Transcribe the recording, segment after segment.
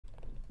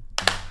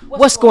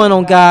What's going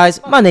on,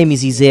 guys? My name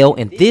is Ezel,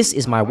 and this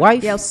is my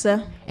wife.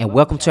 Yelsa. And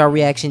welcome to our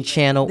reaction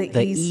channel, The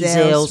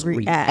Ezels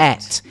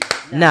React.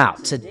 Now,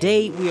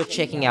 today we are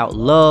checking out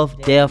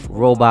Love, Death,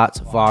 Robots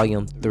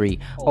Volume 3.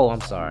 Oh,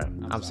 I'm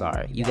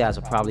sorry. You guys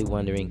are probably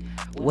wondering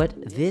what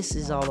this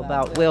is all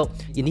about. Well,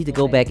 you need to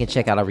go back and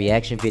check out our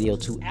reaction video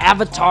to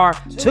Avatar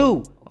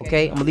 2.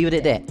 Okay, I'm gonna leave it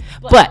at that.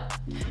 But,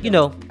 you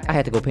know, I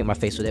had to go paint my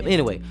face with that. But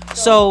anyway,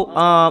 so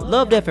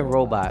Love, Death, and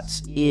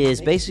Robots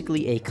is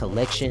basically a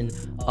collection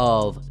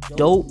of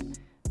dope,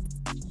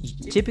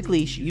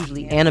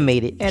 usually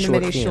animated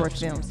short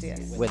films,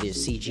 yes. Whether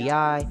it's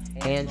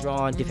CGI,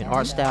 hand-drawn, different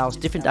art styles,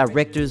 different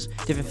directors,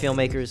 different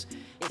filmmakers.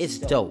 It's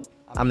dope.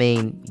 I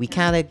mean, we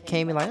kind of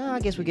came in like, I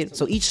guess we get...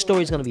 So each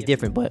story is going to be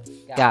different, but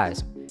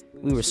guys,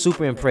 we were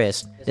super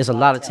impressed. There's a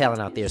lot of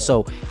talent out there.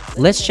 So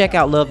let's check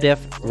out Love,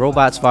 Death,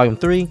 Robots Volume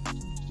 3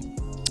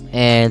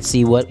 and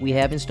see what we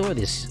have in store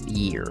this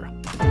year.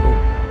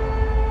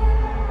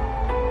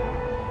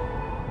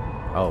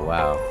 Oh,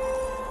 wow.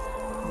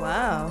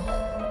 Wow.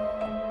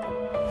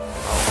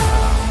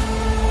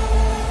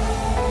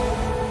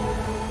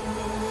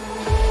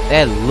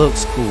 That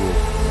looks cool.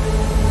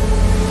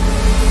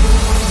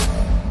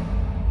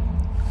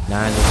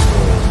 9 looks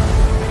cool.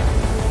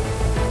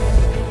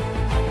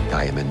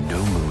 I am in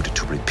no mood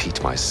to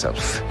repeat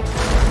myself.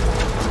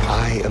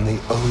 I am the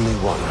only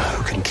one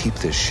who can keep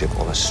this ship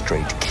on a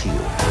straight keel.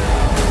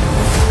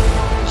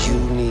 You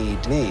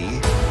need me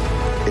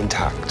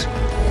intact.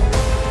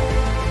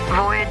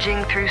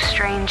 Voyaging through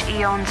strange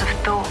eons of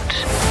thought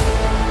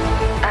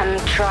and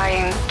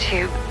trying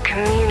to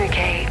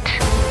communicate.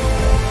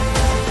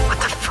 What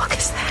the fuck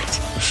is that?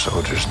 We're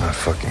soldiers, not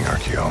fucking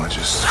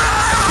archaeologists.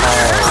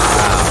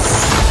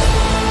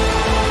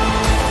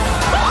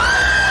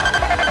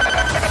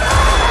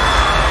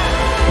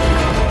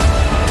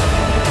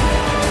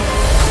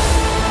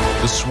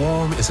 The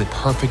swarm is a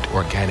perfect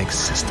organic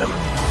system.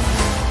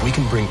 We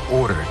can bring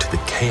order to the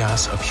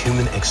chaos of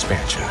human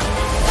expansion.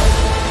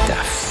 The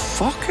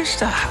fuck is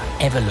that?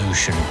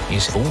 Evolution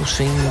is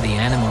forcing the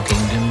animal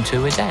kingdom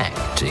to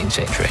adapt,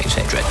 etc.,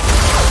 etc.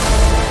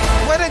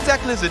 What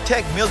exactly is a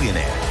tech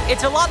millionaire?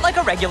 It's a lot like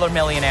a regular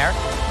millionaire,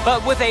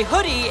 but with a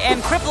hoodie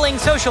and crippling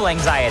social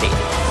anxiety.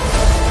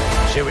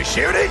 Should we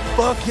shoot it?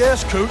 Fuck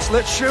yes, Coots,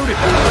 let's shoot it.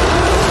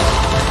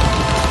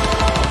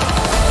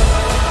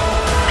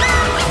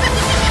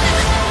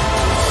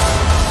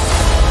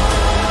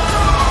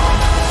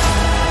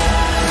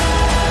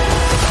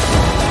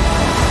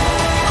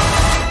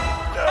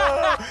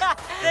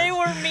 They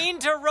were mean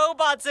to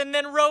robots and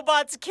then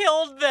robots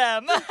killed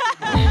them.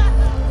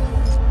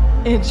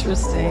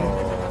 Interesting.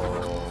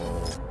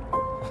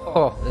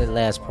 Oh, that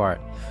last part.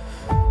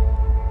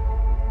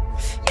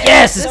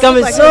 Yes, it's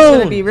coming It's soon.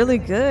 gonna be really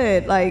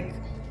good. Like,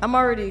 I'm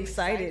already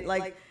excited.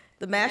 Like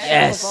the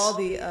mashup of all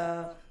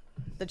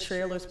the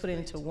trailers put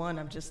into one.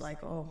 I'm just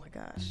like, oh my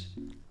gosh.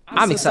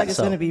 I'm excited. Like it's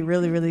gonna be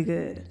really, really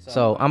good.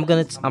 So I'm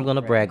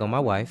gonna brag on my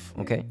wife.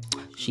 Okay,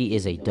 she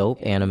is a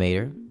dope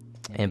animator,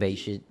 and babe,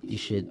 you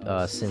should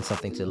send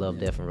something to Love,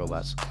 Death, and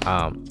Robots.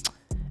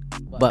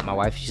 But my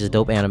wife, she's a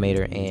dope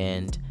animator,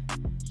 and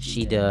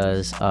she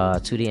does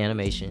 2D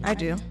animation. I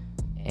do.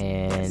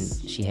 And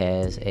she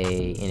has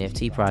a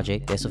NFT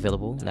project that's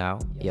available now,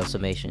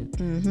 Yelsumation,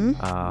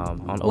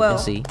 on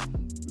OpenSea.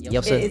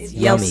 It's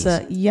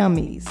Yelsa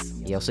Yummies.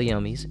 Yelsa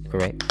Yummies,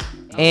 correct.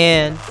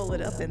 And Pull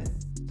it up and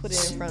put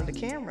it in front of the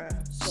camera.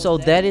 so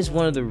that is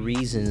one of the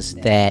reasons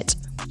that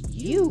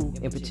you,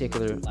 in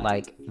particular,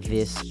 like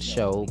this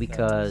show,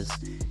 because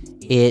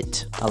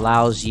it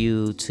allows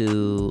you to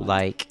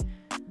like,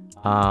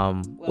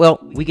 well,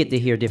 we get to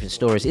hear different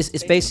stories.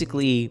 It's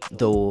basically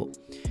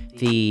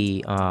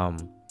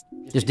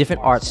there's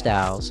different art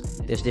styles,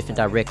 there's different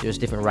directors,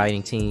 different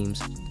writing teams,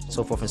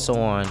 so forth and so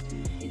on.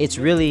 It's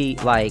really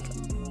like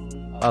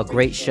a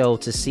great show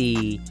to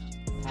see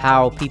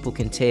how people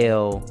can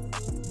tell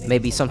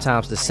maybe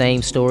sometimes the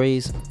same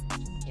stories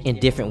in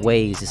different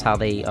ways is how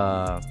they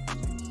what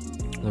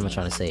am I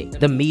trying to say,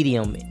 the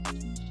medium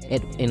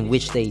in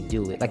which they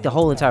do it. Like the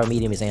whole entire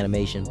medium is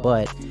animation,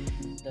 but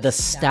the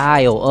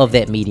style of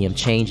that medium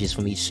changes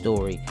from each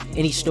story, and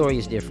each story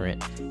is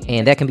different,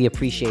 and that can be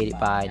appreciated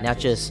by not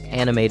just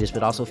animators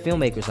but also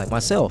filmmakers like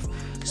myself.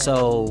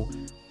 So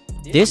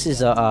this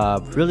is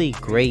a really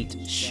great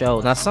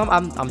show. Now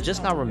I'm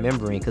just not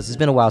remembering because it's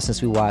been a while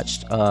since we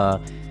watched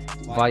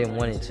volume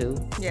 1 and 2.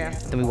 Yeah.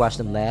 Then we watched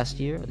them last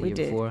year, or the year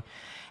did. before.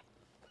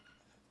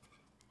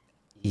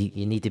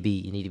 You need to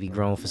be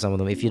grown for some of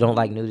them if you don't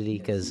like nudity,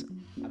 because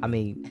I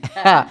mean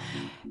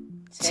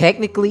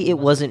technically it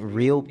wasn't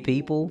real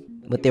people,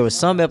 but there were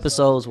some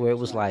episodes where it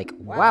was like,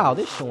 wow,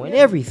 they're showing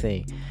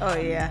everything. Oh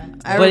yeah,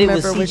 I But it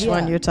remember was which CGI.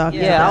 one you're talking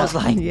about. Yeah, I was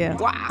like, yeah.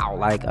 wow,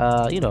 like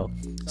you know.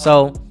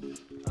 So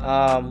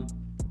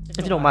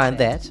if you don't mind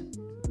that,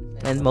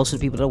 and most of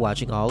the people that are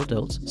watching are all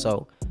adults,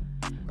 so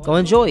go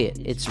enjoy it.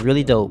 It's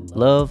really dope.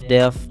 Love,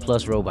 Death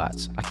plus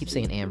Robots. I keep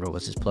saying and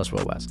robots, it's plus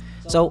robots.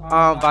 So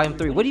volume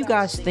 3, what do you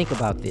guys think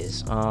about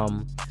this?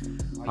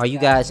 Are you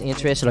guys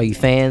interested? Are you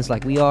fans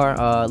like we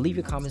are? Leave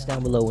your comments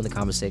down below in the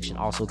comment section.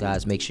 Also,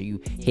 guys, make sure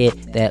you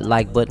hit that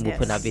like button. We're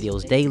putting out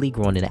videos daily,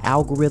 growing in the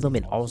algorithm.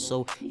 And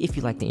also, if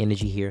you like the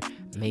energy here,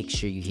 make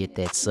sure you hit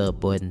that sub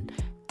button.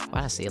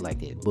 Why I say it like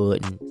that?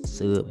 Button,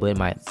 sub button.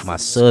 My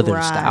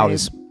southern style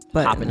is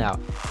popping out.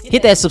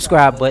 Hit that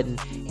subscribe button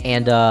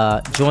and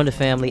join the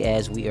family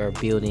as we are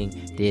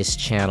building this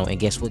channel. And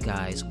guess what,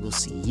 guys? We'll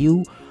see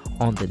you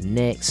on the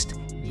next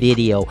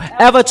video.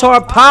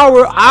 Avatar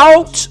power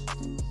out.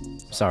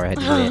 Sorry, I had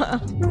to do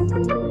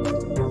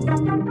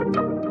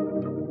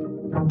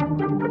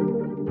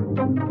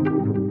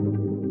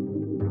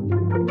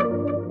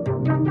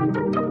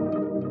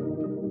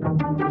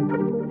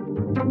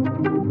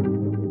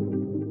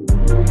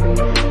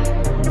that.